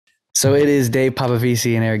So it is Dave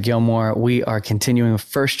Papavici and Eric Gilmore. We are continuing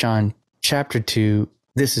with 1 John chapter 2.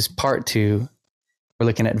 This is part 2. We're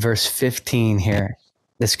looking at verse 15 here.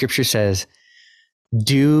 The scripture says,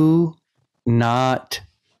 "Do not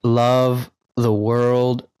love the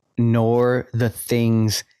world nor the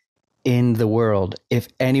things in the world. If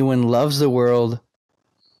anyone loves the world,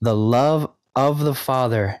 the love of the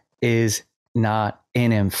Father is not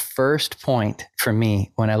in him." First point for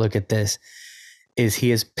me when I look at this is he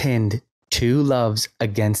has pinned two loves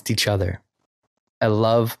against each other: a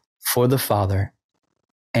love for the Father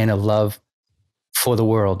and a love for the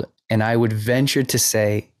world. And I would venture to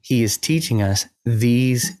say he is teaching us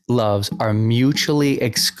these loves are mutually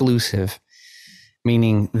exclusive,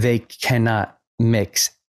 meaning they cannot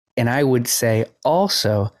mix. And I would say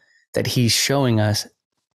also that he's showing us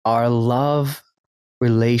our love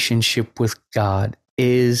relationship with God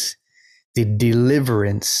is the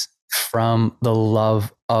deliverance from the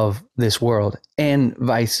love of this world, and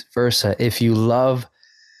vice versa. If you love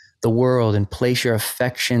the world and place your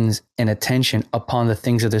affections and attention upon the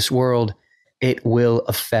things of this world, it will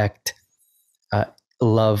affect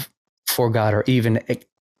love for God, or even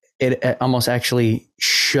it almost actually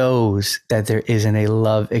shows that there isn't a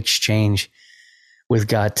love exchange with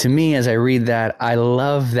God. To me, as I read that, I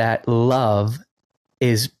love that love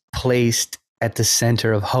is placed at the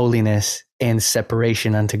center of holiness and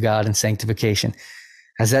separation unto God and sanctification.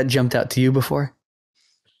 Has that jumped out to you before?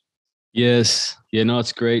 Yes. Yeah, no,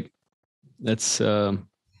 it's great. That's so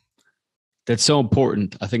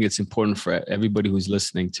important. I think it's important for everybody who's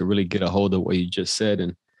listening to really get a hold of what you just said.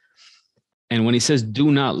 And when he says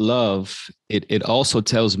do not love, it also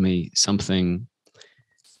tells me something.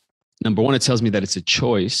 Number one, it tells me that it's a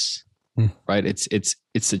choice, right?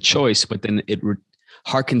 It's a choice, but then it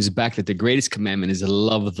harkens back that the greatest commandment is to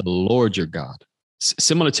love the Lord your God.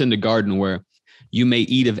 Similar to in the garden, where you may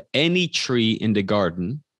eat of any tree in the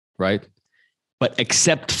garden, right? But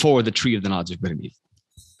except for the tree of the knowledge of good and evil.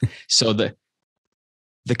 So the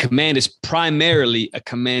command is primarily a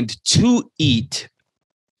command to eat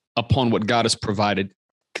upon what God has provided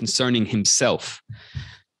concerning himself,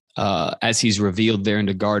 as he's revealed there in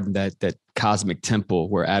the garden, that cosmic temple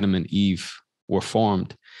where Adam and Eve were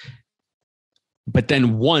formed. But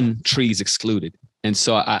then one tree is excluded. And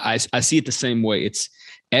so I see it the same way. It's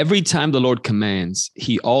every time the Lord commands,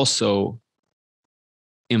 he also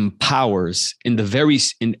empowers in the very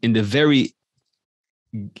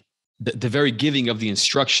giving of the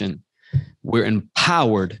instruction. We're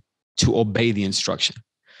empowered to obey the instruction.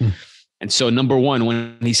 And so number one,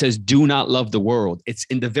 when he says, do not love the world, it's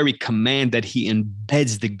in the very command that he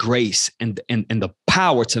embeds the grace and the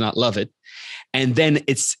power to not love it. And then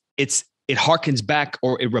it harkens back,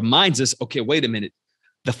 or it reminds us, okay, wait a minute.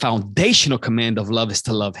 The foundational command of love is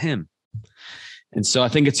to love him. And so I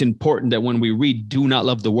think it's important that when we read, do not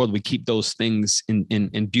love the world, we keep those things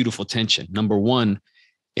in beautiful tension. Number one,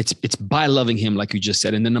 it's by loving him, like you just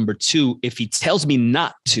said. And then number two, if he tells me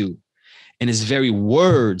not to, in his very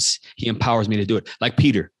words, he empowers me to do it. Like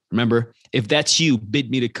Peter, remember, if that's you, bid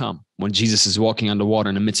me to come. When Jesus is walking on the water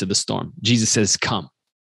in the midst of the storm, Jesus says, come.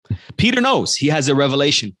 Peter knows, he has a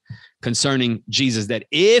revelation concerning Jesus that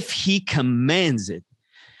if he commands it,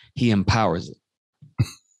 he empowers it.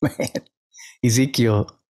 Man, Ezekiel,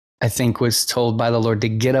 I think, was told by the Lord to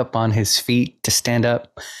get up on his feet, to stand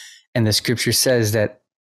up. And the scripture says that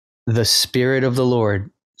the Spirit of the Lord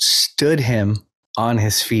stood him on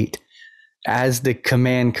his feet. As the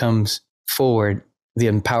command comes forward, the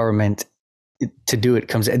empowerment to do it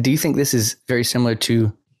comes. Do you think this is very similar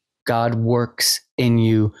to God works in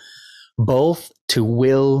you both to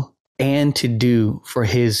will and to do for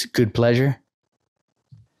his good pleasure?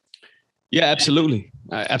 Yeah, absolutely.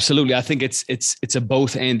 Absolutely. I think it's a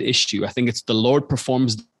both and issue. I think it's the Lord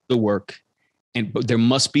performs the work, but there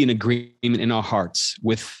must be an agreement in our hearts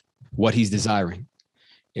with what he's desiring.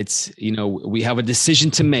 It's, we have a decision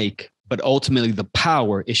to make, but ultimately the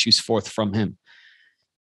power issues forth from him.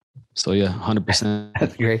 So yeah, 100%.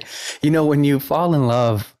 That's great. When you fall in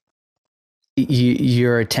love,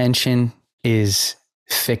 your attention is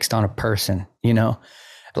fixed on a person,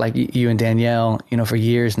 like you and Danielle, for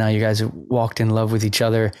years now, you guys have walked in love with each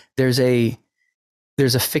other. There's a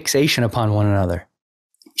fixation upon one another.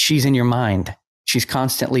 She's in your mind. She's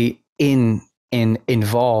constantly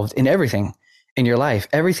involved in everything in your life.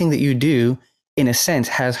 Everything that you do, in a sense,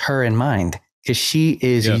 has her in mind, because she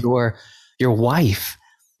is your wife,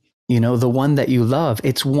 the one that you love.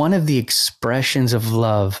 It's one of the expressions of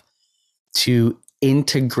love to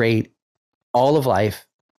integrate all of life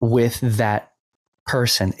with that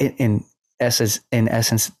person, in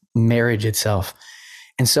essence, marriage itself.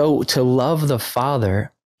 And so to love the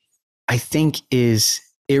Father I think is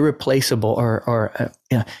irreplaceable, or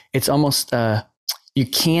it's almost you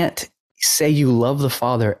can't say you love the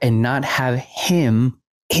Father and not have him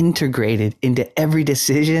integrated into every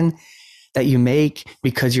decision that you make,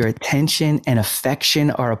 because your attention and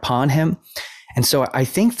affection are upon him. And so I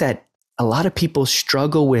think that a lot of people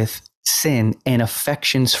struggle with sin and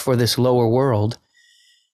affections for this lower world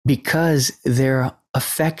because their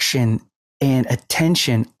affection and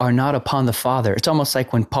attention are not upon the Father. It's almost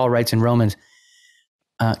like when Paul writes in Romans,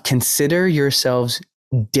 consider yourselves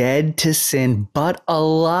dead to sin, but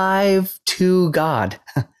alive to God.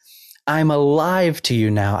 I'm alive to you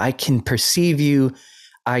now. I can perceive you.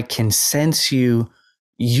 I can sense you.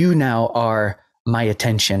 You now are my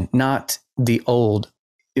attention, not the old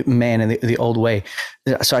man and the old way.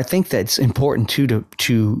 So I think that's important too,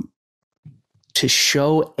 to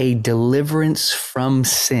show a deliverance from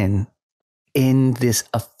sin in this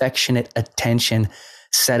affectionate attention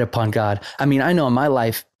set upon God. I mean, I know in my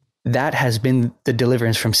life, that has been the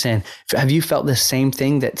deliverance from sin. Have you felt the same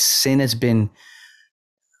thing, that sin has been,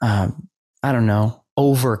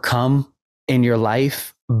 overcome in your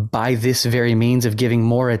life by this very means of giving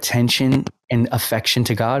more attention and affection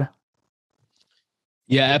to God?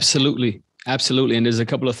 Yeah, absolutely. Absolutely. And there's a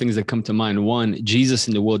couple of things that come to mind. One, Jesus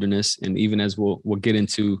in the wilderness, and even as we'll get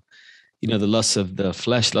into, the lust of the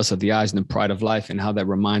flesh, lust of the eyes, and the pride of life, and how that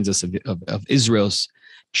reminds us of Israel's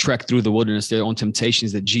trek through the wilderness, their own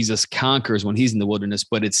temptations that Jesus conquers when he's in the wilderness.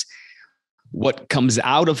 But it's what comes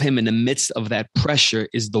out of him in the midst of that pressure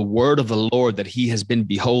is the word of the Lord that he has been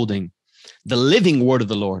beholding, the living word of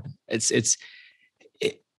the Lord.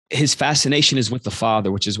 His fascination is with the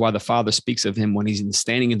Father, which is why the Father speaks of him when he's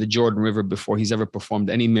standing in the Jordan River before he's ever performed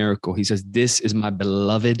any miracle. He says, "This is my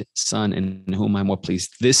beloved Son in whom I'm well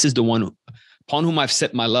pleased. This is the one upon whom I've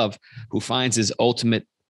set my love, who finds his ultimate,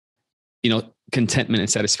 contentment and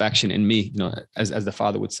satisfaction in me," as the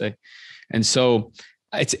Father would say. And so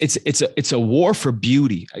it's a war for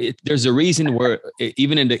beauty. There's a reason where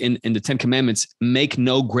even in the Ten Commandments, make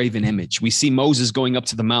no graven image. We see Moses going up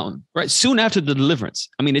to the mountain, right? Soon after the deliverance.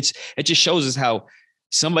 I mean, it just shows us how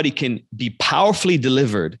somebody can be powerfully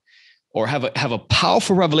delivered or have a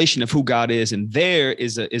powerful revelation of who God is. And there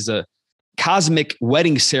is a cosmic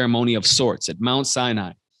wedding ceremony of sorts at Mount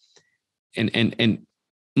Sinai. And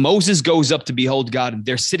Moses goes up to behold God, and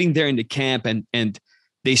they're sitting there in the camp, and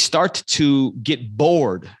they start to get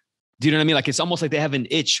bored. Do you know what I mean? Like, it's almost like they have an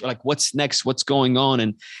itch, like what's next, what's going on?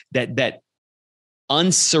 And that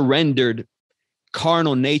unsurrendered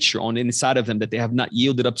carnal nature on the inside of them that they have not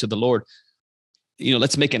yielded up to the Lord,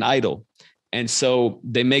 let's make an idol. And so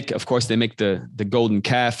they make the golden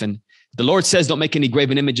calf, and the Lord says, don't make any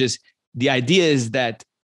graven images. The idea is that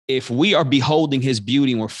if we are beholding his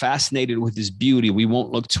beauty and we're fascinated with his beauty, we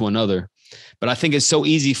won't look to another. But I think it's so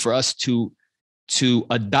easy for us to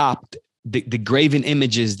adopt the graven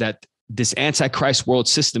images that this Antichrist world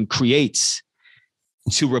system creates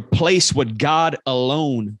to replace what God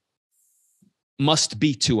alone must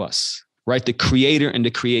be to us, right? The creator and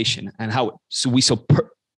the creation, and how we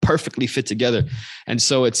perfectly fit together. And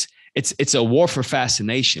so it's a war for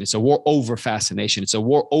fascination. It's a war over fascination. It's a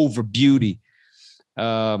war over beauty.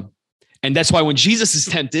 And that's why when Jesus is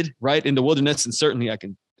tempted, right, in the wilderness, and certainly I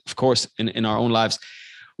can, of course, in our own lives,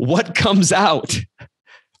 what comes out,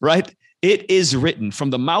 right? It is written from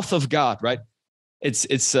the mouth of God, right? It's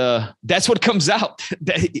that's what comes out.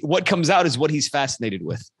 What comes out is what he's fascinated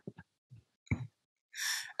with.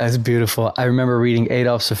 That's beautiful. I remember reading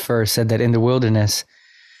Adolf Safir said that in the wilderness,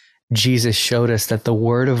 Jesus showed us that the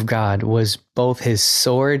word of God was both his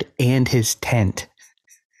sword and his tent.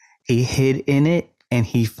 He hid in it and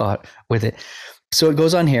he fought with it. So it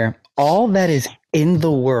goes on here. All that is in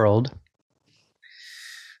the world,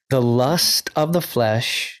 the lust of the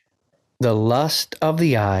flesh, the lust of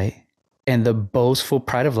the eye, and the boastful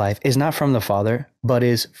pride of life is not from the Father, but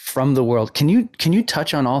is from the world. Can you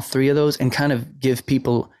touch on all three of those and kind of give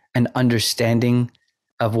people an understanding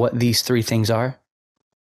of what these three things are?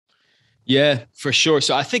 Yeah, for sure.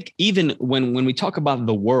 So I think even when we talk about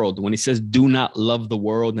the world, when he says, do not love the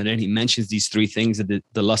world, and then he mentions these three things,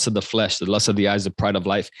 the lust of the flesh, the lust of the eyes, the pride of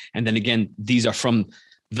life. And then again, these are from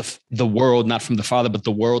the world, not from the Father, but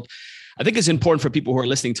the world. I think it's important for people who are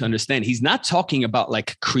listening to understand he's not talking about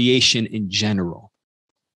like creation in general.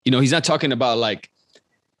 He's not talking about like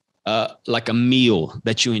a meal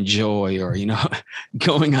that you enjoy, or,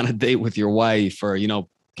 going on a date with your wife, or,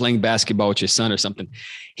 playing basketball with your son or something.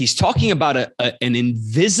 He's talking about an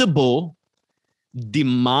invisible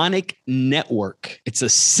demonic network. It's a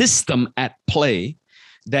system at play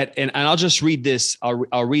that, and I'll just read this.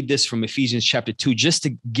 I'll read this from Ephesians chapter 2, just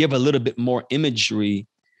to give a little bit more imagery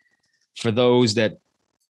for those that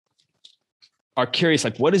are curious,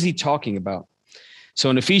 like, what is he talking about? So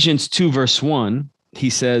in Ephesians 2, verse 1,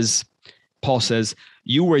 Paul says,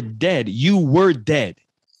 you were dead,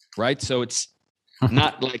 right? So it's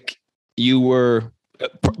not like you were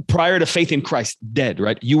prior to faith in Christ, dead,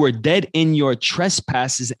 right? You were dead in your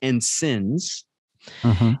trespasses and sins,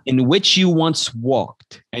 in which you once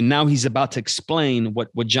walked. And now he's about to explain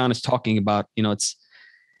what John is talking about.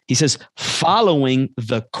 He says, following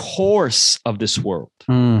the course of this world,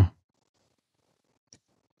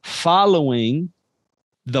 following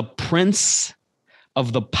the prince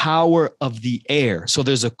of the power of the air. So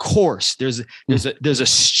there's a course, there's a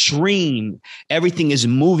stream. Everything is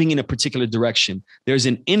moving in a particular direction. There's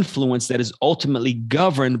an influence that is ultimately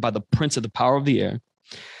governed by the prince of the power of the air.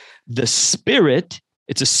 The spirit,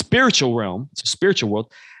 it's a spiritual realm, it's a spiritual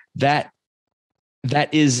world that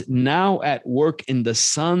is now at work in the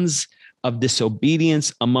sons of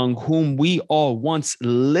disobedience, among whom we all once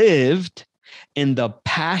lived in the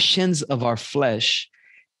passions of our flesh,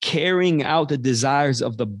 carrying out the desires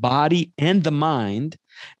of the body and the mind,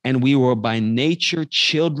 and we were by nature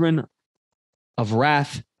children of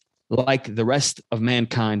wrath like the rest of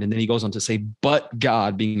mankind. And then he goes on to say, but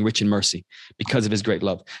God, being rich in mercy because of his great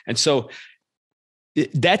love. And so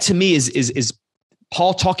that to me is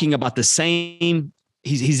Paul talking about the same,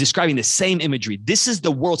 he's describing the same imagery. This is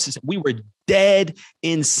the world system. We were dead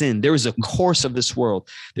in sin. There is a course of this world.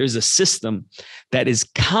 There's a system that is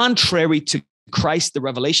contrary to Christ, the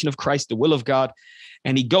revelation of Christ, the will of God.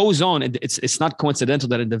 And he goes on, and it's not coincidental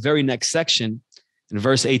that in the very next section, in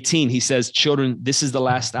verse 18, he says, children, this is the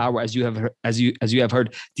last hour, as you have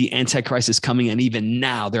heard, the Antichrist is coming, and even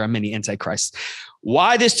now there are many Antichrists.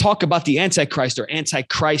 Why this talk about the Antichrist or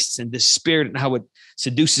Antichrists and this spirit and how it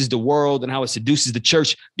seduces the world and how it seduces the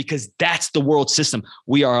church? Because that's the world system.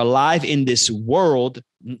 We are alive in this world,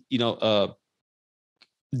 on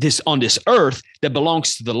this earth that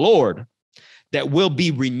belongs to the Lord, that will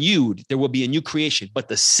be renewed. There will be a new creation, but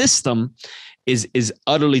the system is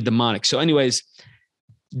utterly demonic. So anyways,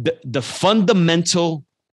 the fundamental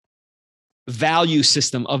value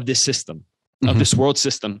system of this system, of this world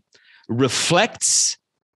system, reflects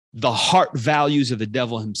the heart values of the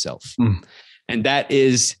devil himself. And that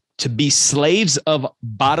is to be slaves of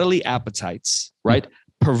bodily appetites, right?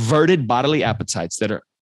 Perverted bodily appetites that are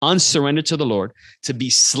unsurrendered to the Lord, to be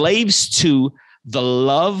slaves to the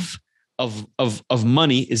love of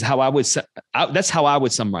money is how I would say, that's how I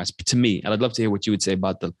would summarize to me. And I'd love to hear what you would say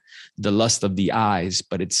about the lust of the eyes,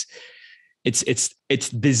 but it's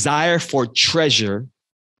desire for treasure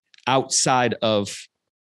outside of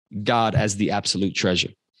God as the absolute treasure.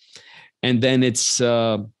 And then it's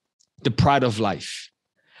the pride of life,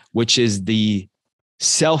 which is the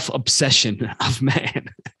self-obsession of man.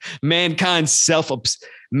 Mankind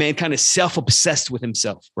is self-obsessed with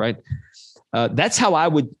himself, right? That's how I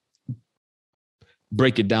would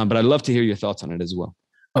break it down, but I'd love to hear your thoughts on it as well.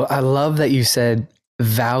 Oh, I love that you said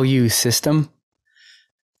value system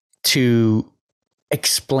to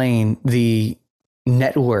explain the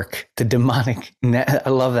network, the demonic net. I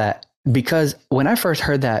love that, because when I first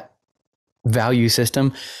heard that value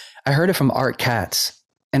system, I heard it from Art Katz,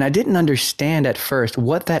 and I didn't understand at first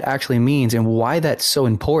what that actually means and why that's so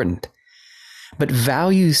important. But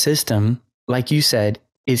value system, like you said,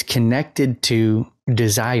 is connected to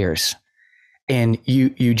desires. And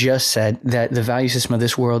you just said that the value system of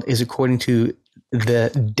this world is according to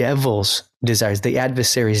the devil's desires, the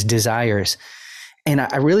adversary's desires. And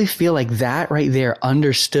I really feel like that right there,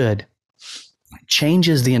 understood,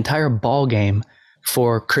 changes the entire ball game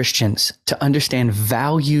for Christians to understand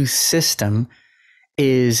value system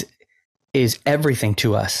is everything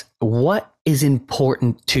to us. What is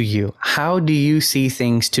important to you? How do you see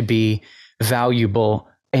things to be valuable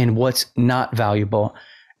and what's not valuable?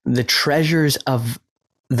 The treasures of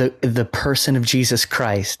the person of Jesus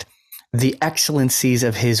Christ, the excellencies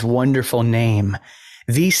of his wonderful name.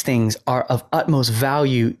 These things are of utmost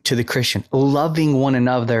value to the Christian. Loving one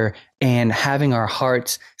another and having our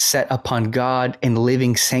hearts set upon God and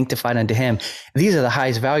living sanctified unto him. These are the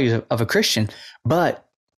highest values of a Christian. But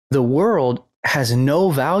the world has no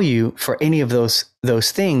value for any of those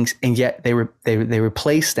things, and yet they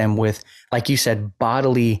replace them with, like you said,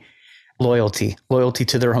 bodily loyalty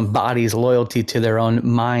to their own bodies, loyalty to their own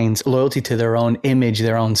minds, loyalty to their own image,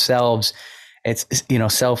 their own selves. It's,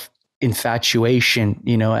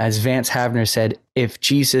 self-infatuation. As Vance Havner said, if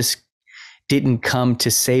Jesus didn't come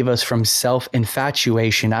to save us from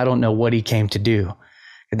self-infatuation, I don't know what he came to do.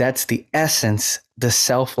 That's the essence. The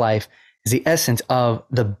self-life is the essence of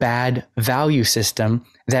the bad value system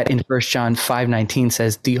that in 1 John 5:19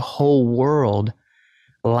 says the whole world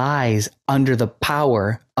lies under the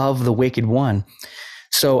power of the wicked one.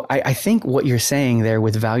 So I think what you're saying there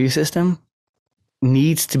with value system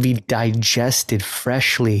needs to be digested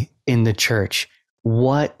freshly in the church.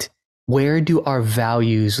 Where do our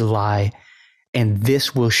values lie? And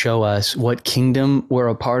this will show us what kingdom we're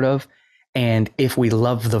a part of, and if we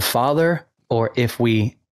love the Father or if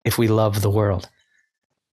we love the world.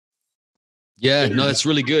 Yeah, no, that's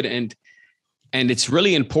really good. And it's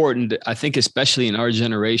really important, I think, especially in our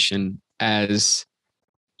generation, as,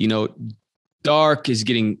 you know, dark is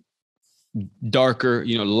getting darker,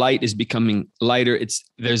 you know, light is becoming lighter.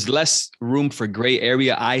 There's less room for gray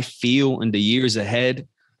area, I feel, in the years ahead.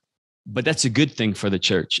 But that's a good thing for the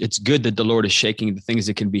church. It's good that the Lord is shaking the things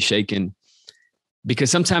that can be shaken, because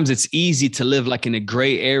sometimes it's easy to live like in a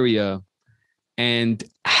gray area and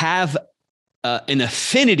have an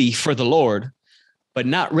affinity for the Lord, but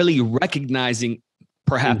not really recognizing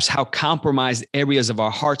perhaps how compromised areas of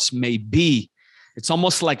our hearts may be. It's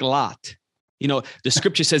almost like Lot. You know, the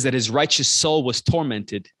scripture says that his righteous soul was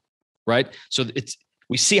tormented, right? So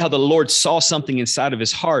we see how the Lord saw something inside of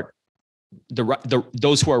his heart.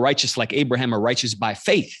 Those who are righteous like Abraham are righteous by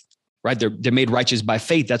faith, right? They're made righteous by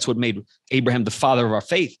faith. That's what made Abraham the father of our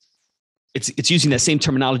faith. It's using that same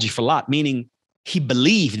terminology for Lot, meaning he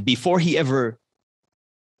believed before he ever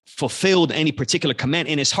fulfilled any particular command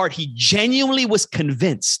in his heart. He genuinely was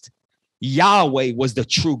convinced Yahweh was the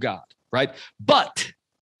true God, right? But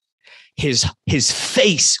his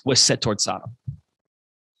face was set towards Sodom,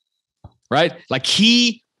 right? Like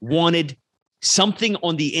he wanted something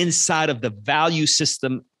on the inside of the value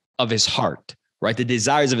system of his heart, right? The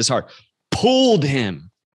desires of his heart pulled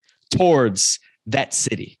him towards that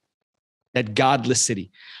city, that godless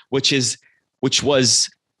city, which was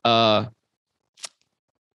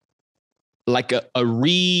like a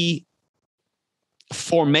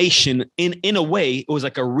reformation in a way. It was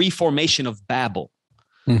like a reformation of Babel.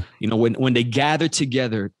 You know, when they gathered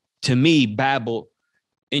together, to me, Babel,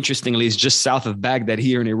 interestingly, is just south of Baghdad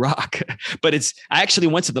here in Iraq. But I actually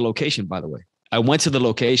went to the location, by the way. I went to the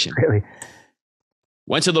location. Really?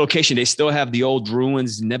 Went to the location. They still have the old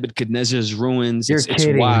ruins, Nebuchadnezzar's ruins. You're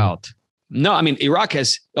kidding. It's wild. No, I mean, Iraq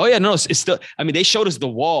has, it's still, I mean, they showed us the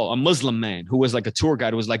wall. A Muslim man who was like a tour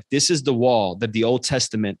guide was like, this is the wall that the Old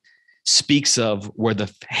Testament speaks of where the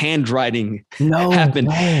handwriting happened.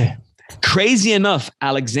 Way. Crazy enough,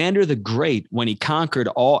 Alexander the Great, when he conquered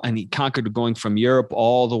going from Europe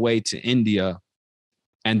all the way to India,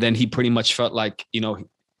 and then he pretty much felt like, you know,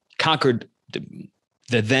 conquered the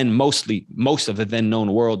then most of the then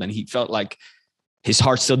known world, and he felt like his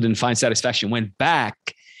heart still didn't find satisfaction, went back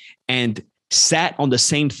and sat on the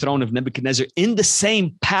same throne of Nebuchadnezzar in the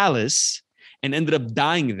same palace and ended up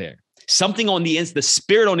dying there. Something on the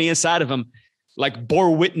spirit on the inside of him like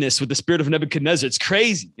bore witness with the spirit of Nebuchadnezzar. It's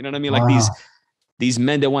crazy. You know what I mean? Like these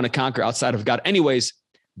men that want to conquer outside of God. Anyways,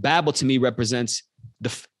 Babel to me represents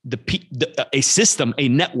a system, a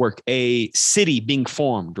network, a city being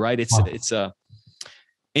formed, right? It's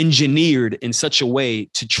engineered in such a way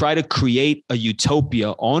to try to create a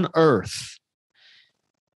utopia on earth,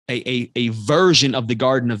 a version of the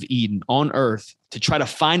Garden of Eden on earth to try to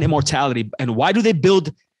find immortality. And why do they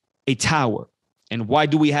build a tower? And why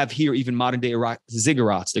do we have here even modern day Iraq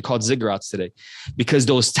ziggurats? They're called ziggurats today because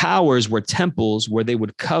those towers were temples where they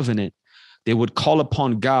would covenant. They would call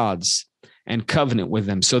upon gods and covenant with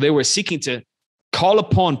them. So they were seeking to call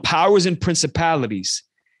upon powers and principalities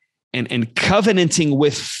and covenanting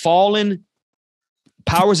with fallen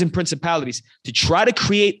powers and principalities to try to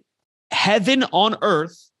create heaven on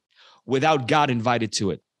earth without God invited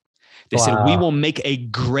to it. They said, we will make a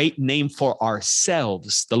great name for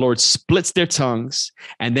ourselves. The Lord splits their tongues,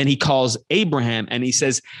 and then he calls Abraham and he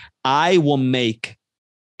says, I will make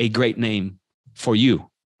a great name for you.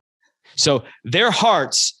 So their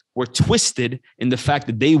hearts were twisted in the fact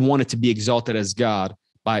that they wanted to be exalted as God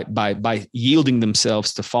by yielding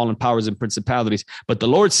themselves to fallen powers and principalities. But the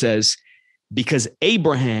Lord says, because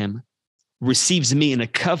Abraham receives me in a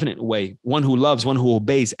covenant way, one who loves, one who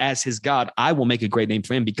obeys as his God, I will make a great name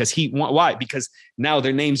for him why? Because now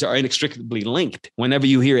their names are inextricably linked. Whenever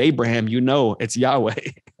you hear Abraham, you know it's Yahweh.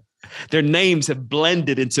 Their names have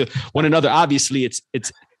blended into one another. Obviously,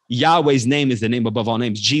 it's Yahweh's name is the name above all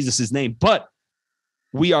names, Jesus' name, but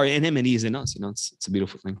we are in him and he is in us. You know, it's a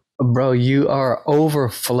beautiful thing. Bro, you are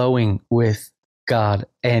overflowing with God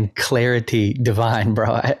and clarity divine,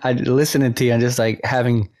 bro. I listening to you, I'm just like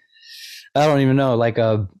having, I don't even know, like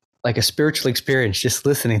a like a spiritual experience just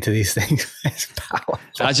listening to these things. It's powerful.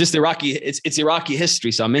 It's just Iraqi. It's Iraqi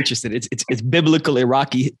history, so I'm interested. It's biblical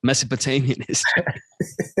Iraqi Mesopotamian history.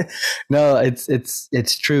 No,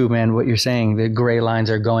 it's true, man. What you're saying, the gray lines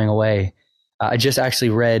are going away. I just actually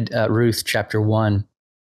read Ruth chapter 1,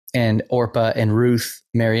 and Orpah and Ruth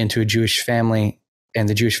marry into a Jewish family, and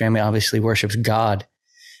the Jewish family obviously worships God.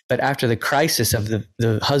 But after the crisis of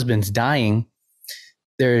the husband's dying,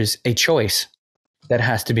 there's a choice that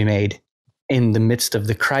has to be made in the midst of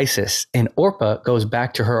the crisis. And Orpah goes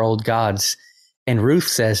back to her old gods, and Ruth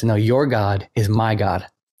says, no, your God is my God.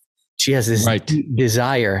 She has this deep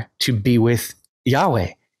desire to be with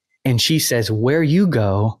Yahweh. And she says, where you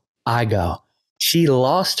go, I go. She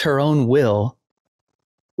lost her own will.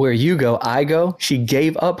 Where you go, I go. She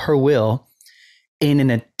gave up her will in an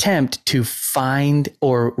attempt to find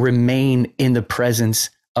or remain in the presence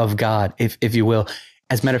of God, if you will.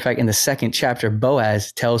 As a matter of fact, in the second chapter,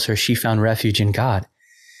 Boaz tells her she found refuge in God.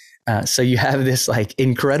 So you have this like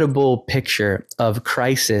incredible picture of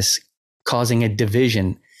crisis causing a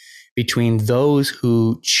division between those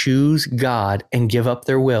who choose God and give up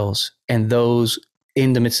their wills, and those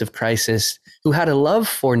in the midst of crisis who had a love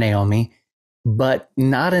for Naomi, but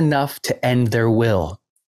not enough to end their will.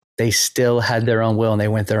 They still had their own will, and they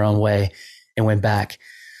went their own way and went back.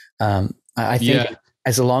 I think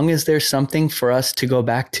as long as there's something for us to go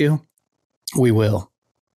back to, we will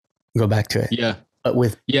go back to it. Yeah. But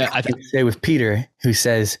with Peter, who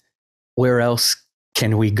says, where else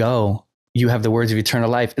can we go? You have the words of eternal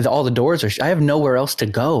life. All the doors I have nowhere else to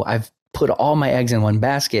go. I've put all my eggs in one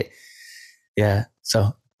basket. Yeah.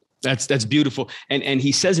 So that's beautiful. And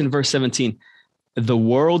he says in verse 17, the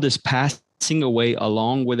world is passing away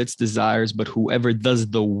along with its desires, but whoever does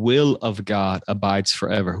the will of God abides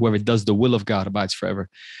forever. Whoever does the will of God abides forever.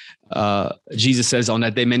 Jesus says on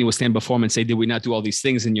that day, many will stand before him and say, did we not do all these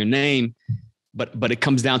things in your name? But it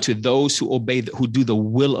comes down to those who obey, who do the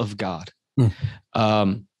will of God,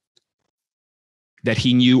 that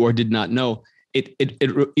he knew or did not know.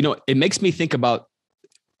 It makes me think about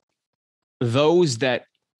those that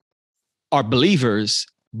are believers,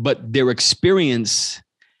 but their experience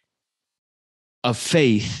of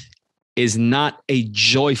faith is not a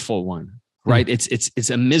joyful one, right? It's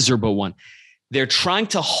a miserable one. They're trying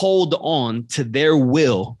to hold on to their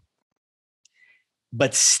will,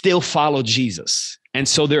 but still follow Jesus. And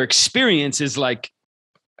so their experience is like,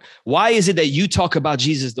 why is it that you talk about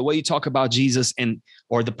Jesus the way you talk about Jesus,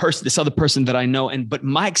 or this other person that I know, but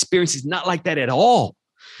my experience is not like that at all?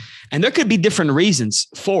 And there could be different reasons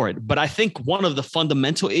for it, but I think one of the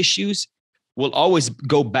fundamental issues will always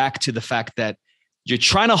go back to the fact that you're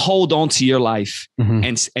trying to hold on to your life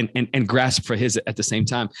and grasp for his at the same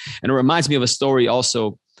time. And it reminds me of a story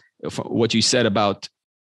also, what you said about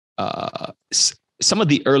some of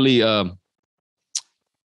the early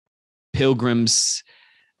pilgrims,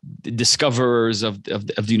 discoverers of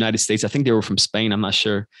the United States. I think they were from Spain. I'm not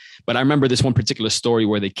sure, but I remember this one particular story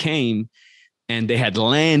where they came and they had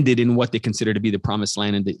landed in what they considered to be the promised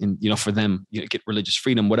land, and for them, get religious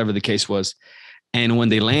freedom, whatever the case was. And when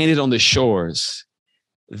they landed on the shores,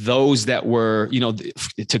 those that were,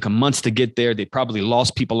 it took them months to get there. They probably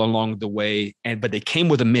lost people along the way, but they came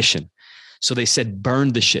with a mission. So they said,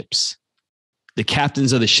 burn the ships. The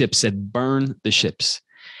captains of the ship said, burn the ships.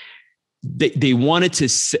 They wanted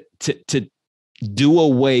to do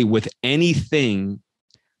away with anything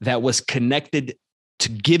that was connected to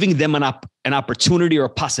giving them an opportunity or a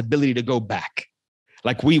possibility to go back.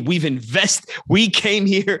 Like we came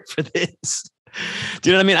here for this. Do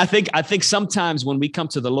you know what I mean? I think sometimes when we come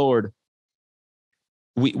to the Lord,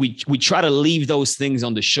 we try to leave those things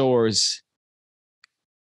on the shores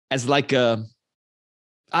as like I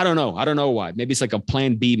don't know why. Maybe it's like a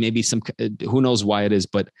plan B, maybe who knows why it is,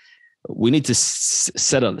 but we need to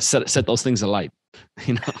set those things alight,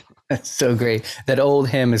 That's so great. That old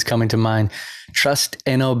hymn is coming to mind. Trust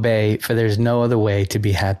and obey, for there's no other way to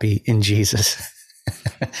be happy in Jesus.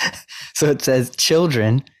 So it says,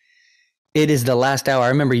 children, it is the last hour. I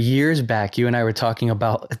remember years back, you and I were talking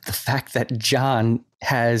about the fact that John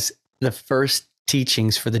has the first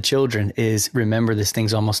teachings for the children is, remember, this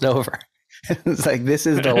thing's almost over. It's like, this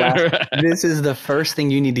is the last, this is the first thing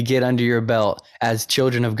you need to get under your belt as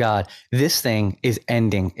children of God. This thing is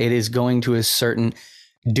ending. It is going to a certain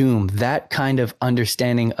doom. That kind of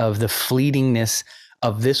understanding of the fleetingness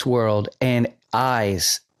of this world and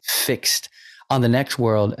eyes fixed on the next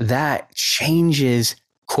world, that changes,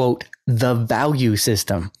 quote, the value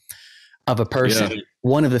system of a person. Yeah.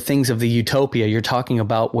 One of the things of the utopia you're talking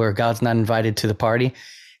about, where God's not invited to the party,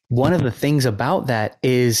 one of the things about that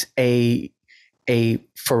is a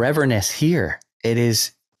foreverness here. It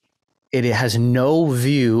is it has no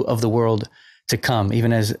view of the world to come,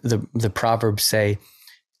 even as the Proverbs say,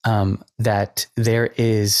 that there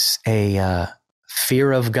is a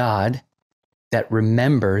fear of God that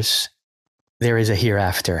remembers there is a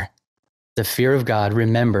hereafter. The fear of God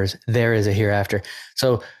remembers there is a hereafter.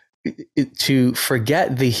 So to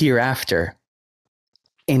forget the hereafter,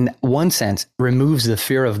 in one sense, removes the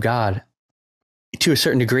fear of God to a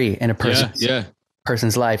certain degree in a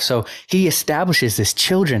person's life. So he establishes this: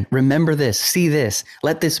 children, remember this, see this,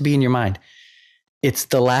 let this be in your mind. It's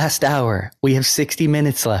the last hour. We have 60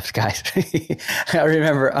 minutes left, guys. I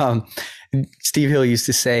remember Steve Hill used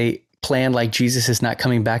to say, plan like Jesus is not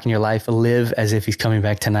coming back in your life, live as if he's coming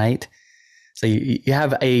back tonight. So you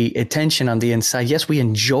have a attention on the inside. Yes, we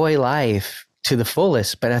enjoy life to the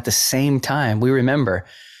fullest, but at the same time, we remember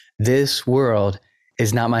this world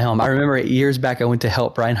is not my home. I remember years back, I went to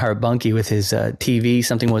help Reinhard Bunke with his TV.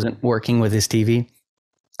 Something wasn't working with his TV,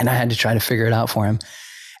 and I had to try to figure it out for him.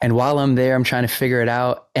 And while I'm there, I'm trying to figure it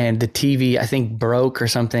out, and the TV, I think, broke or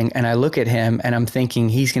something. And I look at him, and I'm thinking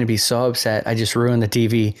he's going to be so upset. I just ruined the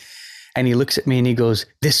TV. And he looks at me and he goes,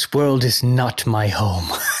 "This world is not my home."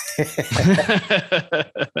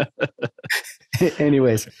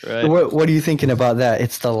 Anyways, right. What are you thinking about that?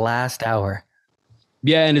 It's the last hour.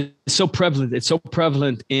 Yeah, and it's so prevalent. It's so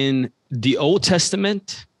prevalent in the Old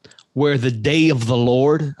Testament, where the day of the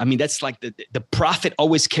Lord, I mean, that's like the prophet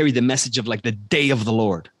always carried the message of like the day of the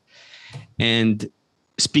Lord. And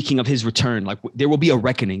speaking of his return, like there will be a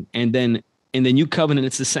reckoning. And then in the New Covenant,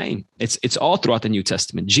 it's the same. It's all throughout the New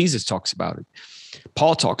Testament. Jesus talks about it.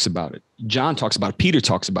 Paul talks about it. John talks about it. Peter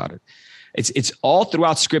talks about it. It's all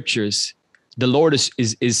throughout scriptures. The Lord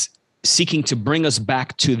is seeking to bring us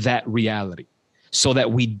back to that reality so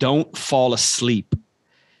that we don't fall asleep.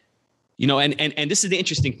 You know, and this is the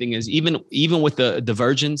interesting thing is even with the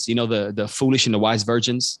virgins, you know, the foolish and the wise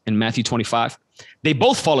virgins in Matthew 25, they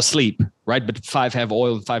both fall asleep, right? But 5 have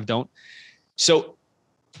oil and 5 don't. So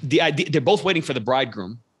the idea, they're both waiting for the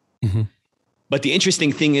bridegroom. Mm-hmm. But the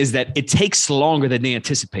interesting thing is that it takes longer than they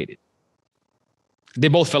anticipated. They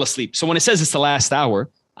both fell asleep. So when it says it's the last hour,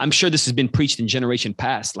 I'm sure this has been preached in generation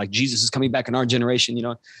past, like Jesus is coming back in our generation, you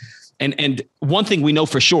know. And one thing we know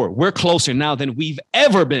for sure, we're closer now than we've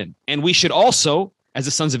ever been. And we should also, as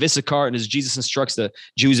the sons of Issachar and as Jesus instructs the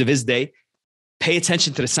Jews of his day, pay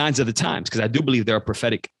attention to the signs of the times, because I do believe there are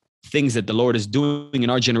prophetic things that the Lord is doing in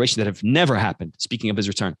our generation that have never happened, speaking of his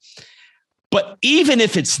return. But even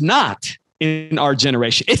if it's not in our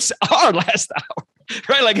generation, it's our last hour,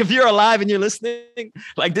 right? Like if you're alive and you're listening,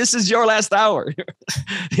 like this is your last hour.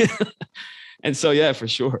 And so, yeah, for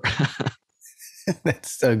sure.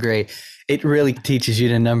 That's so great. It really teaches you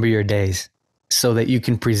to number your days so that you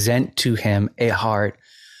can present to him a heart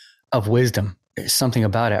of wisdom. There's something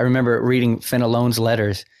about it. I remember reading Fenelon's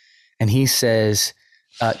letters, and he says,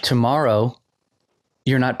 tomorrow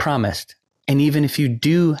you're not promised. And even if you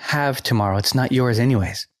do have tomorrow, it's not yours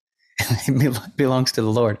anyways. It belongs to the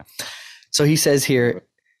Lord. So he says here,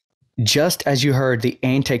 just as you heard, the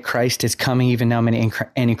Antichrist is coming. Even now, many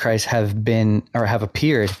Antichrists have been or have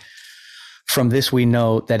appeared. From this, we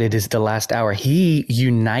know that it is the last hour. He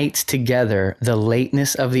unites together the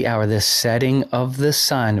lateness of the hour, the setting of the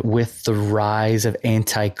sun, with the rise of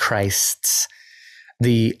antichrists.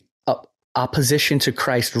 The opposition to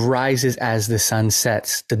Christ rises as the sun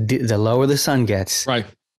sets. The lower the sun gets, right,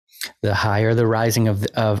 the higher the rising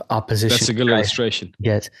of opposition. That's a good illustration.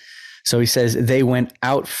 Yes. So he says they went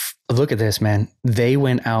out. Look at this, man. They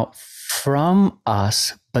went out from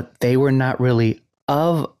us, but they were not really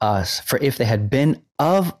of us. For if they had been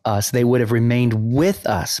of us, they would have remained with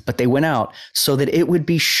us, but they went out so that it would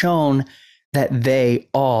be shown that they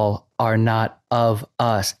all are not of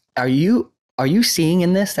us. Are you seeing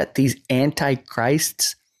in this that these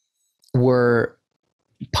antichrists were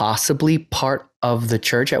possibly part of the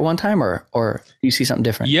church at one time, or do you see something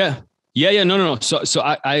different? Yeah. No. So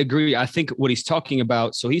I agree. I think what he's talking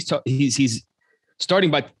about, so he's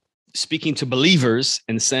starting by speaking to believers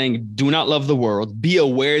and saying, do not love the world. Be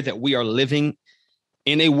aware that we are living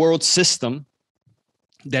in a world system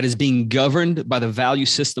that is being governed by the value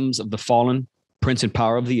systems of the fallen prince and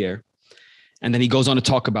power of the air. And then he goes on to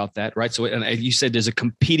talk about that, right? So and you said there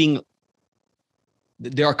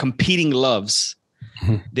are competing loves.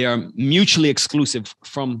 Mm-hmm. They are mutually exclusive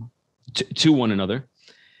to one another.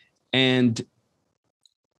 And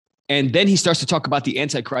then he starts to talk about the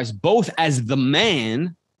Antichrist, both as the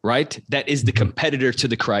man, right, that is the competitor to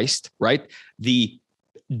the Christ, right? The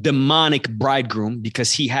demonic bridegroom,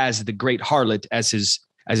 because he has the great harlot as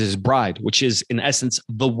his bride, which is in essence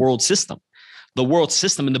the world system. The world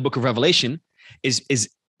system in the book of Revelation is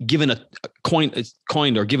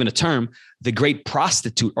coined or given a term, the great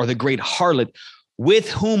prostitute or the great harlot,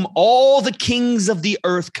 with whom all the kings of the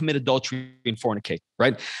earth commit adultery and fornicate,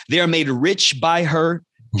 right? They are made rich by her.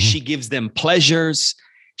 Mm-hmm. She gives them pleasures.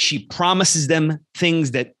 She promises them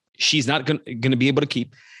things that she's not going to be able to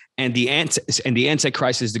keep. And the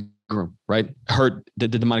Antichrist is the groom, right? The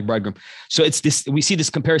demonic bridegroom. So it's this, we see this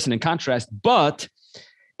comparison and contrast, but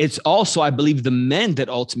it's also, I believe, the men that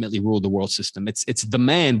ultimately rule the world system. It's the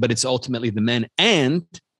man, but it's ultimately the men. And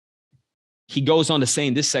he goes on to say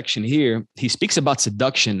in this section here, he speaks about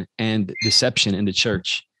seduction and deception in the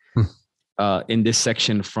church in this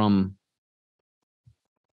section from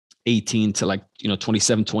 18 to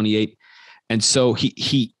 27, 28. And so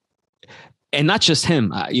he and not just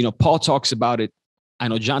him, Paul talks about it. I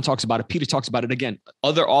know John talks about it. Peter talks about it again.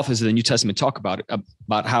 Other authors of the New Testament talk about it,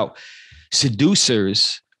 about how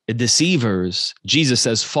seducers, deceivers, Jesus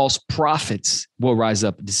says false prophets will rise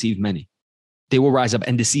up and deceive many. They will rise up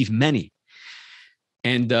and deceive many.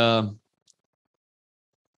 And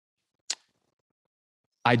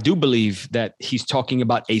I do believe that he's talking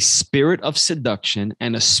about a spirit of seduction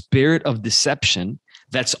and a spirit of deception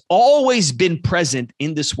that's always been present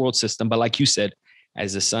in this world system. But like you said,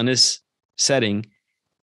 as the sun is setting,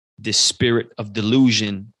 this spirit of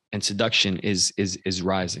delusion and seduction is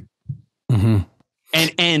rising. Mm-hmm.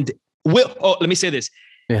 And let me say this.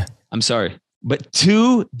 Yeah, I'm sorry. But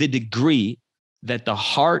to the degree that the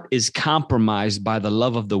heart is compromised by the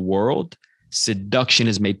love of the world, seduction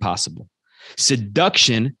is made possible.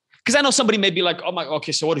 Seduction, because I know somebody may be like,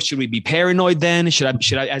 okay, so what should we be paranoid then?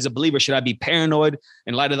 Should I, as a believer, should I be paranoid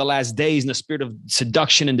in light of the last days and the spirit of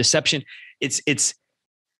seduction and deception? It's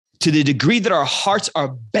to the degree that our hearts are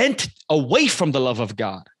bent away from the love of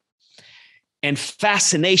God and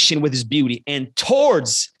fascination with his beauty and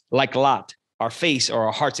towards, like Lot, our face or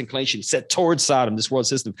our heart's inclination set towards Sodom, this world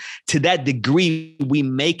system. To that degree, we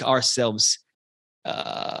make ourselves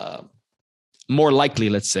more likely,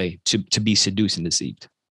 let's say, to be seduced and deceived.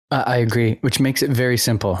 I agree, which makes it very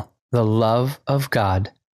simple. The love of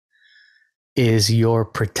God is your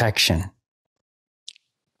protection.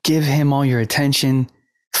 Give him all your attention.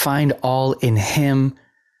 Find all in him.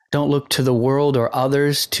 Don't look to the world or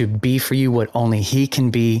others to be for you what only he can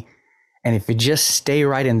be. And if you just stay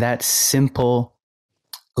right in that simple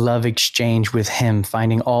love exchange with him,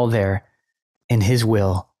 finding all there in his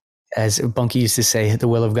will, as Bunky used to say, the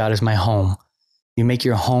will of God is my home. You make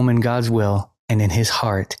your home in God's will and in his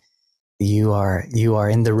heart. You are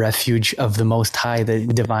in the refuge of the Most High, the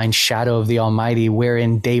divine shadow of the Almighty,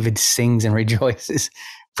 wherein David sings and rejoices.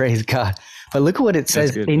 Praise God. But look at what it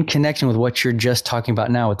says in connection with what you're just talking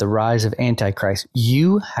about now with the rise of Antichrist.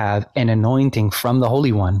 You have an anointing from the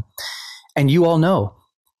Holy One. And you all know,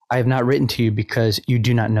 I have not written to you because you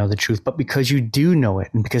do not know the truth, but because you do know it,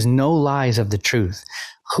 and because no lies of the truth.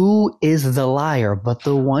 Who is the liar but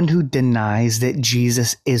the one who denies that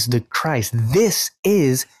Jesus is the Christ? This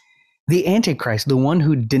is the Antichrist, the one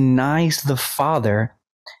who denies the Father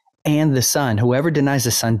and the Son. Whoever denies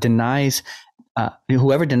the Son does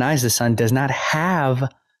not have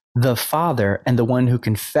the Father, and the one who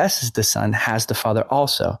confesses the Son has the Father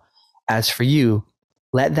also. As for you,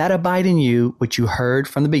 let that abide in you, which you heard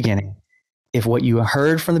from the beginning. If what you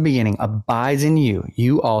heard from the beginning abides in you,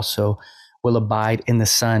 you also will abide in the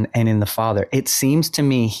Son and in the Father. It seems to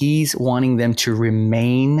me he's wanting them to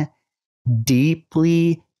remain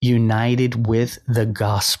deeply united with the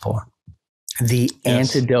gospel. The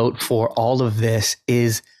antidote for all of this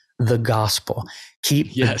is the gospel.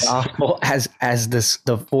 Keep the gospel as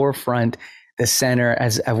the forefront, the center,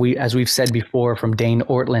 as we've said before from Dane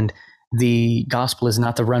Ortland. The gospel is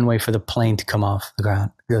not the runway for the plane to come off the ground.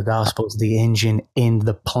 The gospel is the engine in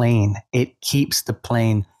the plane. It keeps the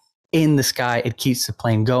plane in the sky. It keeps the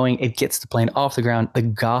plane going. It gets the plane off the ground. The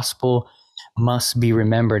gospel must be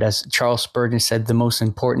remembered. As Charles Spurgeon said, the most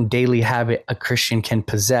important daily habit a Christian can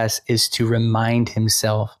possess is to remind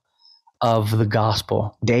himself of the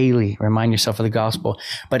gospel. Daily, remind yourself of the gospel.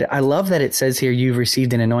 But I love that it says here, you've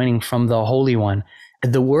received an anointing from the Holy One.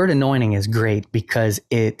 The word anointing is great because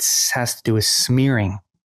it has to do with smearing.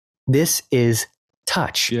 This is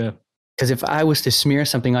touch. Yeah. Because if I was to smear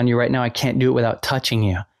something on you right now, I can't do it without touching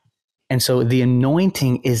you. And so the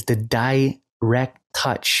anointing is the direct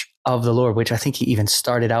touch of the Lord, which I think he even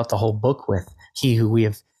started out the whole book with. He who we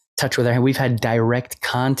have touched with, we've had direct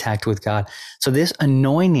contact with God. So this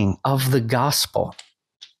anointing of the gospel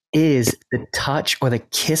is the touch or the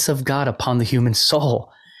kiss of God upon the human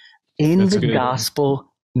soul. In the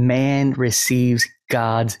gospel, man receives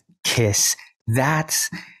God's kiss. That's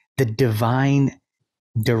the divine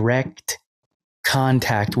direct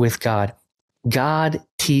contact with God. God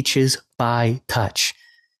teaches by touch.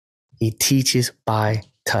 He teaches by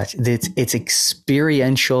touch. It's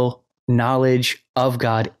experiential knowledge of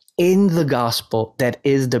God in the gospel that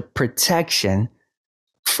is the protection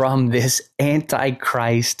from this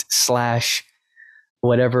antichrist /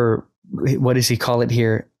 whatever, what does he call it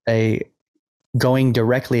here? A going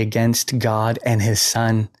directly against God and his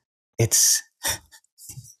son. It's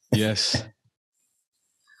Yes.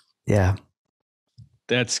 Yeah.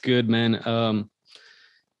 That's good, man.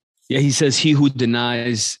 Yeah, he says, he who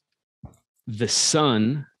denies the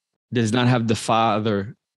Son does not have the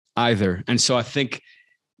Father either. And so I think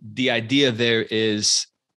the idea there is,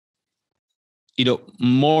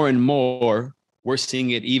 more and more, we're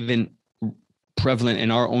seeing it even prevalent in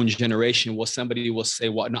our own generation, where somebody will say,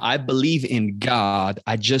 well, no, I believe in God.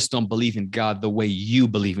 I just don't believe in God the way you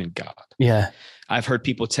believe in God. Yeah. I've heard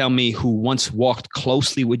people tell me who once walked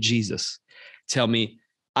closely with Jesus, tell me,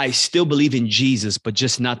 I still believe in Jesus, but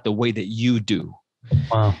just not the way that you do.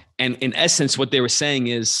 Wow. And in essence, what they were saying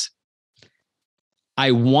is,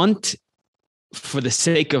 I want, for the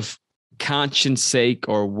sake of conscience sake,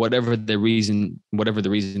 or whatever the reason,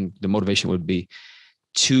 the motivation would be,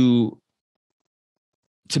 to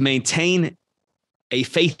maintain a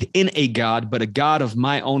faith in a God, but a God of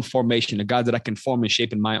my own formation, a God that I can form and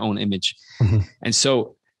shape in my own image. Mm-hmm. And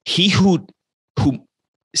so he who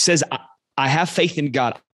says, I have faith in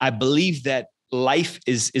God, I believe that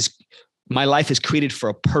my life is created for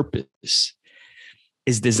a purpose,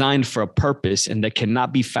 is designed for a purpose, and that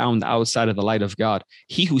cannot be found outside of the light of God.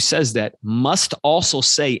 He who says that must also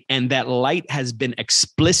say, and that light has been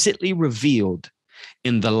explicitly revealed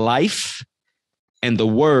in the life and the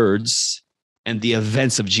words and the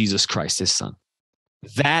events of Jesus Christ, his son.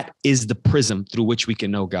 That is the prism through which we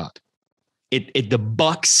can know God. The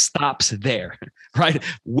buck stops there, right?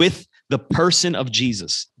 With the person of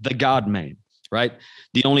Jesus, the God man, right?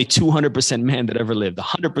 The only 200% man that ever lived,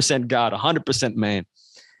 100% God, 100% man,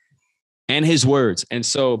 and his words. And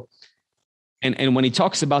so, and when he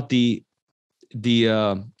talks about the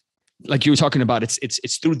like you were talking about,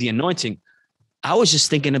 it's through the anointing. I was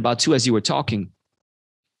just thinking about too, as you were talking,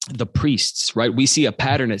 the priests, right? We see a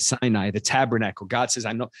pattern at Sinai, the tabernacle. God says,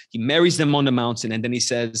 I know, he marries them on the mountain. And then he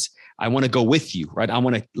says, I want to go with you, right? I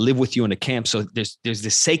want to live with you in the camp. So there's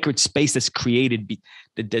this sacred space that's created,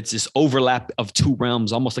 that's this overlap of two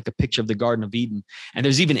realms, almost like a picture of the Garden of Eden. And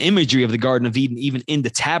there's even imagery of the Garden of Eden, even in the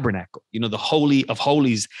tabernacle. The Holy of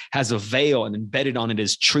Holies has a veil, and embedded on it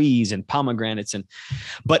is trees and pomegranates.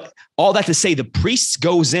 But all that to say, the priests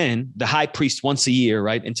goes in, the high priest once a year,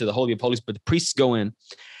 right, into the Holy of Holies, but the priests go in.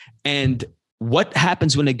 And what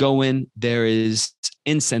happens when they go in? There is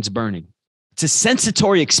incense burning. It's a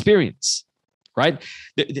sensory experience, right?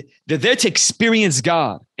 They're there to experience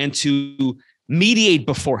God and to mediate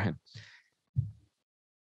before him.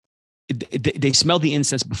 They smell the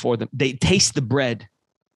incense before them. They taste the bread.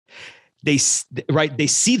 They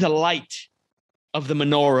see the light of the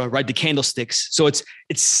menorah, right? The candlesticks. So it's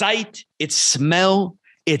sight, it's smell,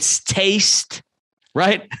 it's taste,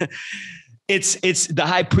 right? It's the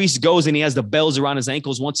high priest goes and he has the bells around his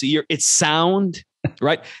ankles once a year. It's sound,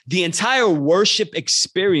 right? The entire worship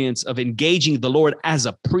experience of engaging the Lord as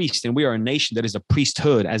a priest, and we are a nation that is a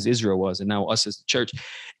priesthood, as Israel was, and now us as the church,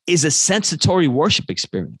 is a sensory worship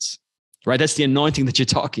experience, right? That's the anointing that you're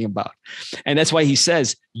talking about. And that's why he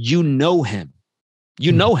says, you know him.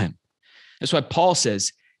 You know him. That's why Paul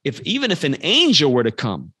says, even if an angel were to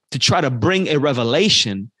come to try to bring a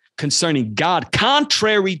revelation concerning God,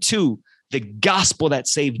 contrary to the gospel that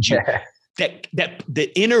saved you, that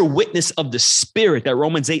the inner witness of the Spirit, that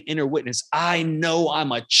Romans 8 inner witness, I know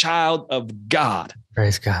I'm a child of God.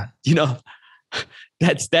 Praise God.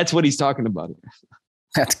 That's what he's talking about.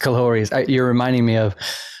 That's glorious. You're reminding me of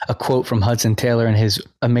a quote from Hudson Taylor in his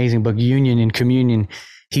amazing book, Union and Communion.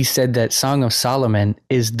 He said that Song of Solomon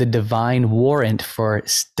is the divine warrant for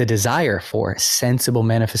the desire for sensible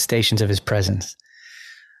manifestations of his presence.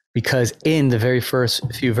 Because in the very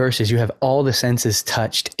first few verses, you have all the senses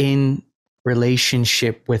touched in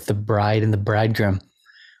relationship with the bride and the bridegroom,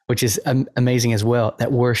 which is amazing as well,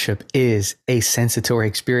 that worship is a sensory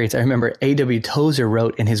experience. I remember A.W. Tozer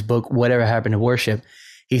wrote in his book, Whatever Happened to Worship,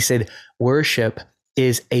 he said, worship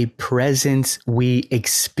is a presence we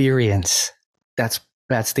experience. That's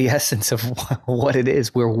the essence of what it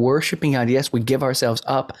is. We're worshiping God. Yes, we give ourselves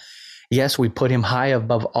up. Yes, we put him high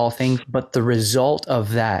above all things, but the result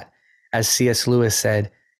of that, as C.S. Lewis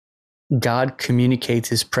said, God communicates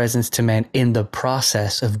his presence to man in the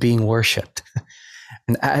process of being worshiped.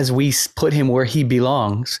 And as we put him where he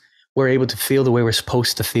belongs, we're able to feel the way we're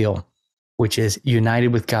supposed to feel, which is united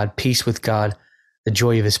with God, peace with God, the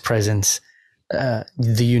joy of his presence.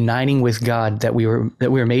 the uniting with God that we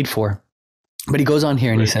were made for. But he goes on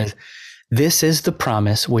here and he says, this is the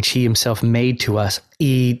promise which he himself made to us,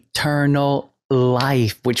 eternal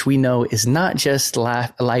life, which we know is not just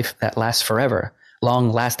life that lasts forever, long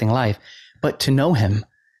lasting life, but to know him,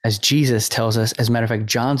 as Jesus tells us. As a matter of fact,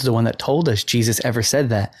 John's the one that told us Jesus ever said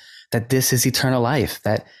that this is eternal life,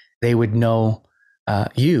 that they would know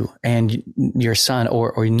you and your son,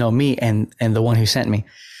 or know me and the one who sent me.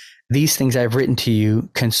 These things I've written to you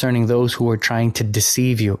concerning those who are trying to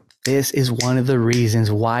deceive you. This is one of the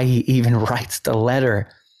reasons why he even writes the letter,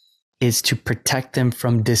 is to protect them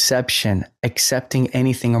from deception, accepting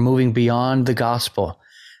anything or moving beyond the gospel.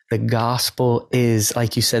 The gospel is,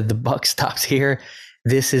 like you said, the buck stops here.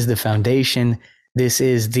 This is the foundation. This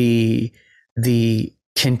is the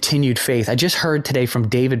continued faith. I just heard today from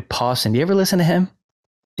David Pawson. Do you ever listen to him?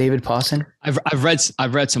 David Pawson? I've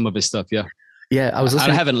read some of his stuff. Yeah. Yeah.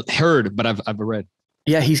 I haven't heard, but I've read.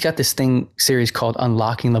 Yeah. He's got this series called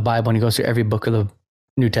Unlocking the Bible, and he goes through every book of the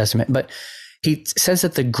New Testament. But he says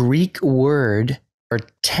that the Greek word or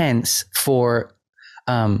tense for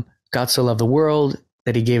God so loved the world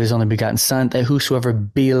that he gave his only begotten son, that whosoever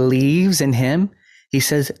believes in him, he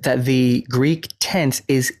says that the Greek tense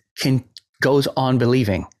goes on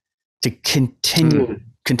believing, to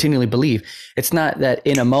continually believe. It's not that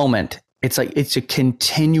in a moment. It's like it's a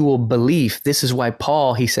continual belief. This is why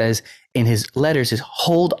Paul, he says in his letters, is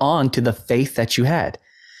hold on to the faith that you had,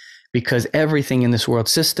 because everything in this world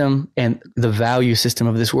system and the value system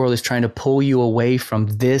of this world is trying to pull you away from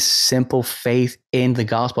this simple faith in the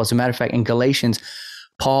gospel. As a matter of fact, in Galatians,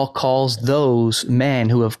 Paul calls those men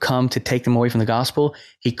who have come to take them away from the gospel,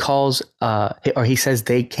 he says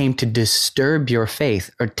they came to disturb your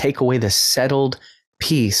faith or take away the settled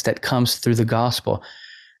peace that comes through the gospel.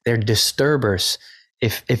 They're disturbers,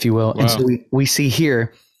 if you will. Wow. And so we see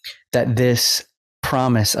here that this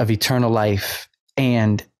promise of eternal life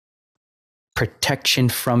and protection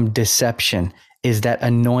from deception is that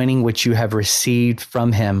anointing which you have received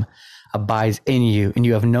from him abides in you, and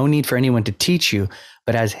you have no need for anyone to teach you,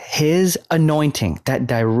 but as his anointing, that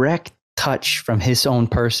direct touch from his own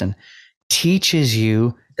person, teaches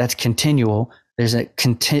you, that's continual. There's a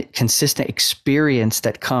consistent experience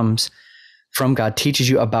that comes from God, teaches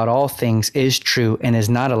you about all things, is true and is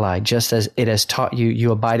not a lie, just as it has taught you,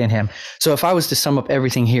 you abide in him. So if I was to sum up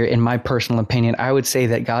everything here in my personal opinion, I would say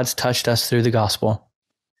that God's touched us through the gospel,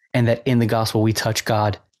 and that in the gospel we touch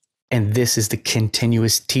God. And this is the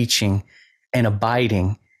continuous teaching and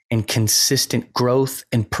abiding and consistent growth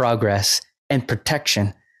and progress and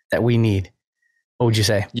protection that we need. What would you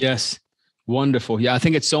say? Yes. Wonderful. Yeah, I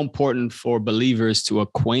think it's so important for believers to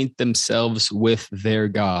acquaint themselves with their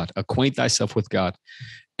God. Acquaint thyself with God.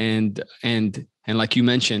 And like you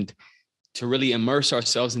mentioned, to really immerse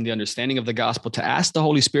ourselves in the understanding of the gospel, to ask the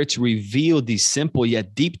Holy Spirit to reveal these simple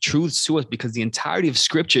yet deep truths to us, because the entirety of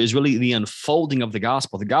Scripture is really the unfolding of the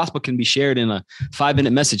gospel. The gospel can be shared in a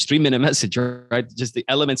 5-minute message, 3-minute message, right? Just the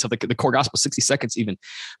elements of the core gospel, 60 seconds even.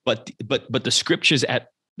 But the Scriptures, at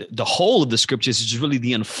the whole of the Scriptures, is really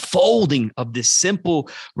the unfolding of this simple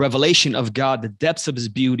revelation of God, the depths of his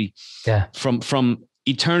beauty, from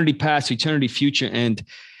eternity past to eternity future. And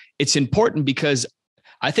it's important because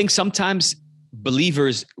I think sometimes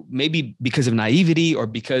believers, maybe because of naivety or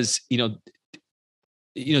because,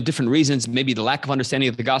 different reasons, maybe the lack of understanding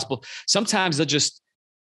of the gospel, sometimes they'll just,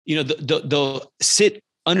 they'll sit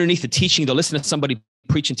underneath the teaching. They'll listen to somebody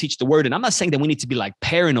preach and teach the word. And I'm not saying that we need to be like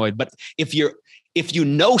paranoid, but if you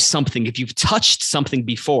know something, if you've touched something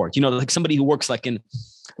before, like somebody who works like in,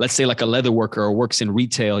 let's say like a leather worker or works in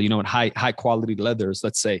retail, in high quality leathers,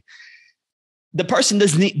 let's say, the person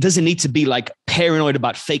doesn't need to be like paranoid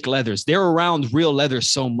about fake leathers. They're around real leather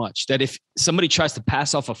so much that if somebody tries to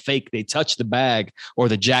pass off a fake, they touch the bag or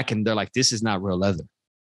the jacket and they're like, this is not real leather.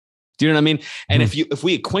 Do you know what I mean? And if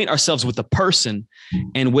we acquaint ourselves with the person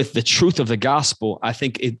and with the truth of the gospel, I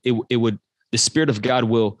think the Spirit of God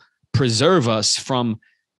will preserve us from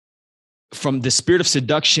the spirit of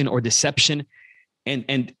seduction or deception.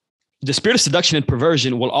 And the spirit of seduction and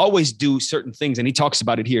perversion will always do certain things. And he talks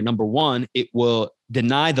about it here. Number one, it will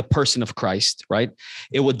deny the person of Christ, right?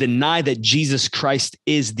 It will deny that Jesus Christ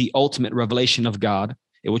is the ultimate revelation of God.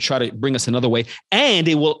 It will try to bring us another way. And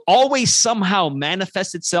it will always somehow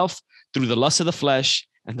manifest itself through the lust of the flesh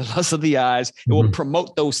and the lust of the eyes. It will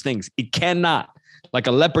promote those things. It cannot, like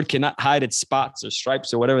a leopard cannot hide its spots or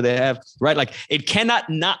stripes or whatever they have, right? Like it cannot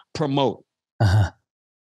not promote.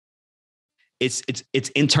 It's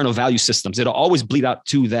internal value systems. It'll always bleed out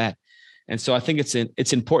to that. And so I think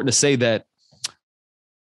it's important to say that.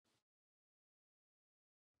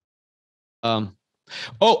 And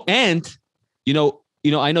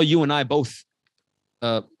I know you and I both,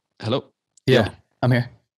 hello. Yeah, Yo. I'm here.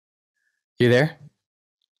 You there?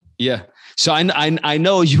 Yeah. So I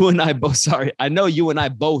know you and I both, sorry. I know you and I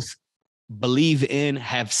both believe in,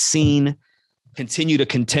 have seen, continue to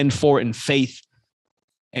contend for in faith.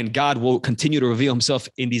 And God will continue to reveal himself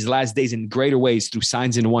in these last days in greater ways through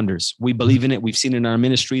signs and wonders. We believe in it. We've seen it in our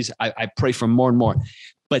ministries. I pray for more and more.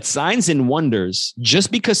 But signs and wonders, just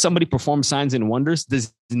because somebody performs signs and wonders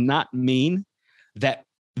does not mean that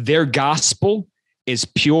their gospel is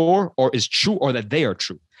pure or is true or that they are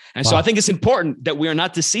true. And so I think it's important that we are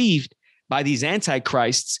not deceived by these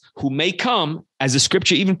antichrists who may come, as the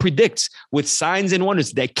scripture even predicts, with signs and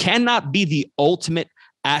wonders that cannot be the ultimate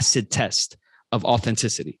acid test of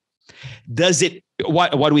authenticity. Why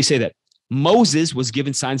do we say that? Moses was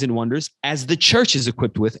given signs and wonders as the church is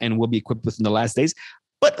equipped with and will be equipped with in the last days.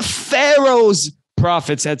 But Pharaoh's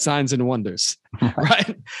prophets had signs and wonders,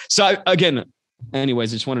 right? So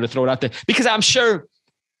anyways, I just wanted to throw it out there because I'm sure,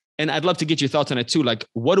 and I'd love to get your thoughts on it too. Like,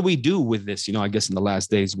 what do we do with this, I guess in the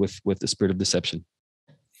last days with the spirit of deception?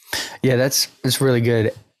 Yeah, that's really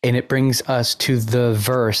good. And it brings us to the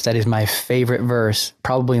verse that is my favorite verse,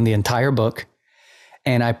 probably in the entire book.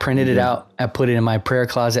 And I printed it out. I put it in my prayer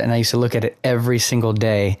closet and I used to look at it every single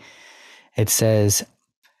day. It says,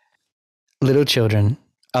 "Little children,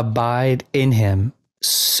 abide in him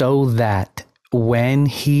so that when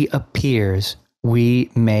he appears, we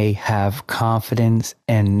may have confidence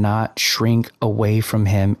and not shrink away from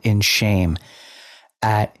him in shame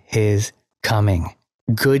at his coming."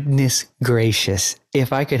 Goodness gracious.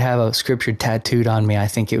 If I could have a scripture tattooed on me, I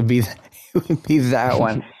think it would be that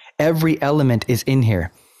one. Every element is in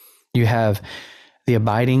here. You have the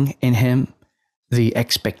abiding in him, the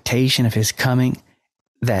expectation of his coming,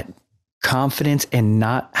 that confidence in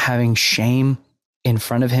not having shame in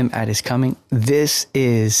front of him at his coming. This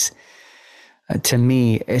is, to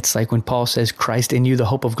me, it's like when Paul says, Christ in you, the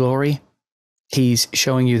hope of glory. He's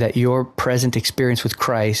showing you that your present experience with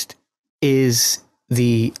Christ is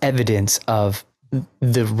the evidence of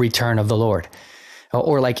the return of the Lord.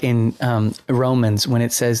 Or like in Romans, when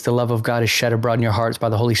it says the love of God is shed abroad in your hearts by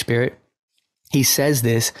the Holy Spirit, he says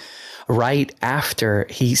this right after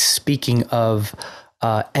he's speaking of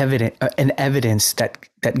evidence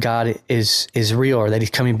that God is real, or that he's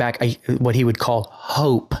coming back, what he would call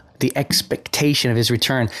hope, the expectation of his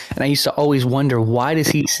return. And I used to always wonder, why does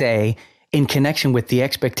he say, in connection with the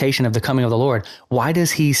expectation of the coming of the Lord, why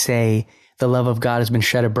does he say the love of God has been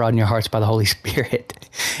shed abroad in your hearts by the Holy Spirit?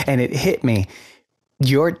 And it hit me.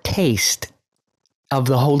 Your taste of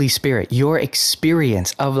the Holy Spirit, your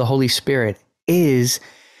experience of the Holy Spirit is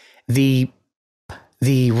the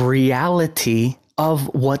reality of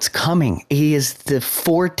what's coming. He is the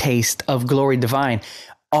foretaste of glory divine.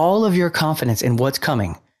 All of your confidence in what's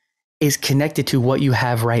coming is connected to what you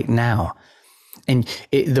have right now. And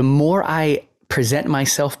the more I present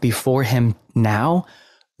myself before him now,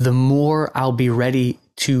 the more I'll be ready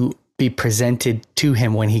to be presented to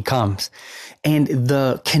him when he comes. And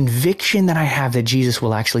the conviction that I have that Jesus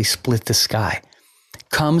will actually split the sky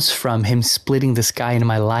comes from him splitting the sky in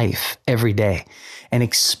my life every day. An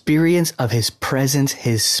experience of his presence,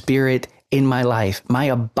 his spirit in my life, my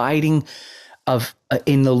abiding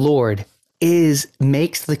in the Lord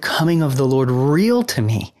makes the coming of the Lord real to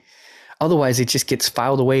me. Otherwise, it just gets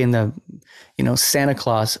filed away in the, Santa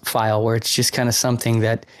Claus file, where it's just kind of something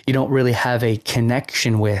that you don't really have a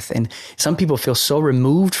connection with. And some people feel so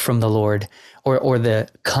removed from the Lord or the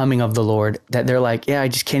coming of the Lord that they're like, yeah, I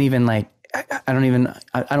just can't even I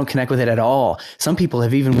don't connect with it at all. Some people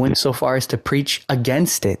have even went so far as to preach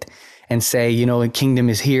against it and say, the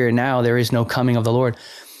kingdom is here now. There is no coming of the Lord.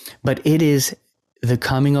 But it is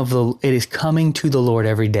coming to the Lord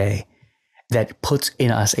every day that puts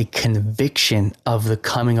in us a conviction of the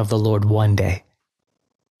coming of the Lord one day.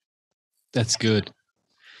 That's good.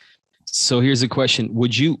 So here's a question.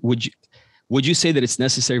 Would you say that it's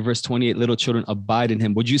necessary, verse 28, little children, abide in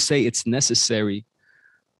him? Would you say it's necessary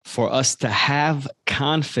for us to have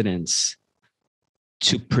confidence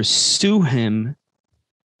to pursue him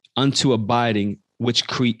unto abiding, which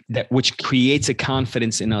creates a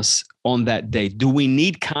confidence in us on that day? Do we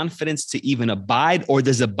need confidence to even abide, or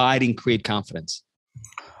does abiding create confidence?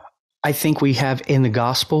 I think we have in the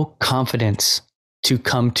gospel confidence to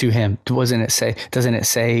come to him. Doesn't it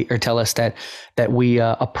say or tell us that we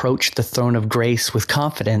approach the throne of grace with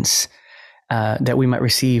confidence that we might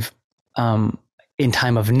receive in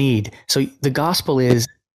time of need? So the gospel is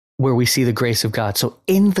where we see the grace of God. So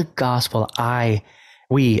in the gospel,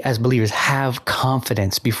 we as believers have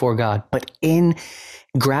confidence before God, but in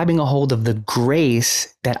grabbing a hold of the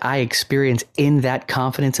grace that I experience in that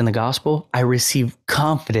confidence in the gospel, I receive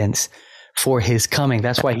confidence for his coming.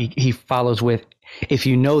 That's why he follows with, if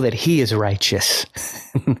you know that he is righteous,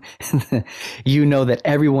 you know that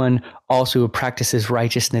everyone also who practices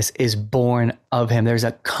righteousness is born of him. There's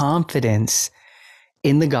a confidence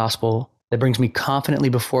in the gospel that brings me confidently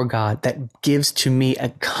before God, that gives to me a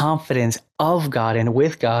confidence of God and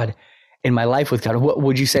with God in my life with God. What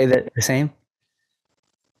would you say that the same?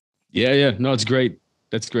 Yeah. No, it's great.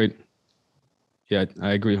 That's great. Yeah,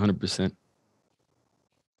 I agree 100%.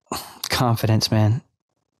 Confidence, man.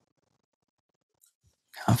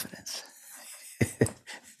 Confidence.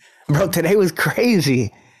 Bro, today was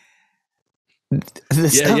crazy. No,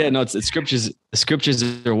 it's scriptures. The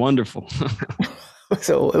scriptures are wonderful.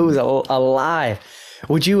 So it was alive.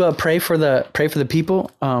 Would you pray for the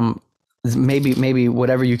people? Maybe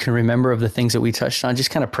whatever you can remember of the things that we touched on,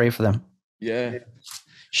 just kind of pray for them. Yeah,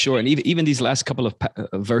 sure. And even these last couple of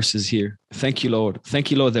verses here. Thank you, Lord.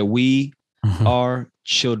 Thank you, Lord, that we are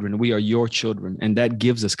children. We are your children. And that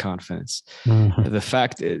gives us confidence. The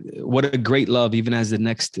fact, what a great love, even as the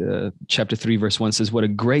next chapter 3, verse 1 says, what a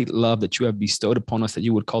great love that you have bestowed upon us, that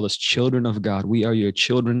you would call us children of God. We are your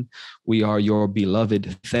children. We are your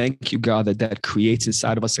beloved. Thank you, God, that creates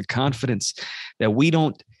inside of us a confidence that we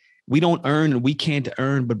don't earn, we can't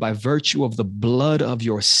earn, but by virtue of the blood of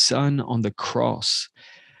your Son on the cross.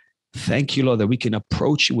 Thank you, Lord, that we can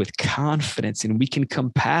approach you with confidence and we can come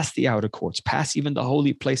past the outer courts, past even the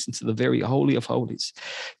holy place into the very holy of holies,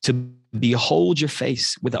 to behold your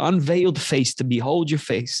face with unveiled face, to behold your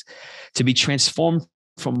face, to be transformed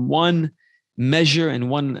from one measure and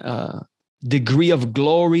one degree of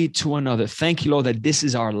glory to another. Thank you, Lord, that this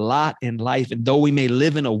is our lot in life. And though we may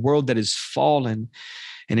live in a world that is fallen,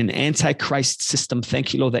 in an antichrist system,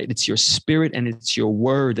 thank you, Lord, that it's your spirit and it's your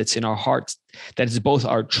word that's in our hearts, that is both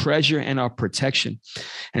our treasure and our protection.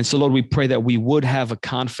 And so, Lord, we pray that we would have a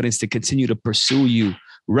confidence to continue to pursue you,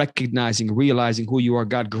 recognizing, realizing who you are.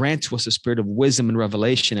 God, grant to us a spirit of wisdom and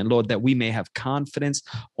revelation. And Lord, that we may have confidence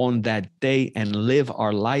on that day and live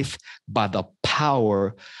our life by the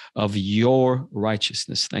power of your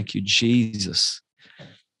righteousness. Thank you, Jesus.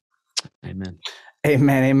 Amen.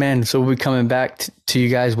 Amen. So we'll be coming back to you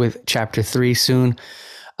guys with chapter 3 soon.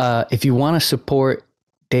 If you want to support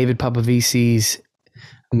David Papavisi's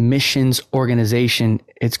missions organization,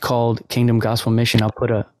 it's called Kingdom Gospel Mission. I'll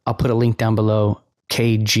put a link down below,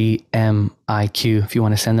 KGMIQ, if you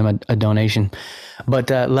want to send them a donation.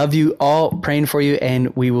 But love you all, praying for you,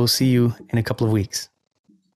 and we will see you in a couple of weeks.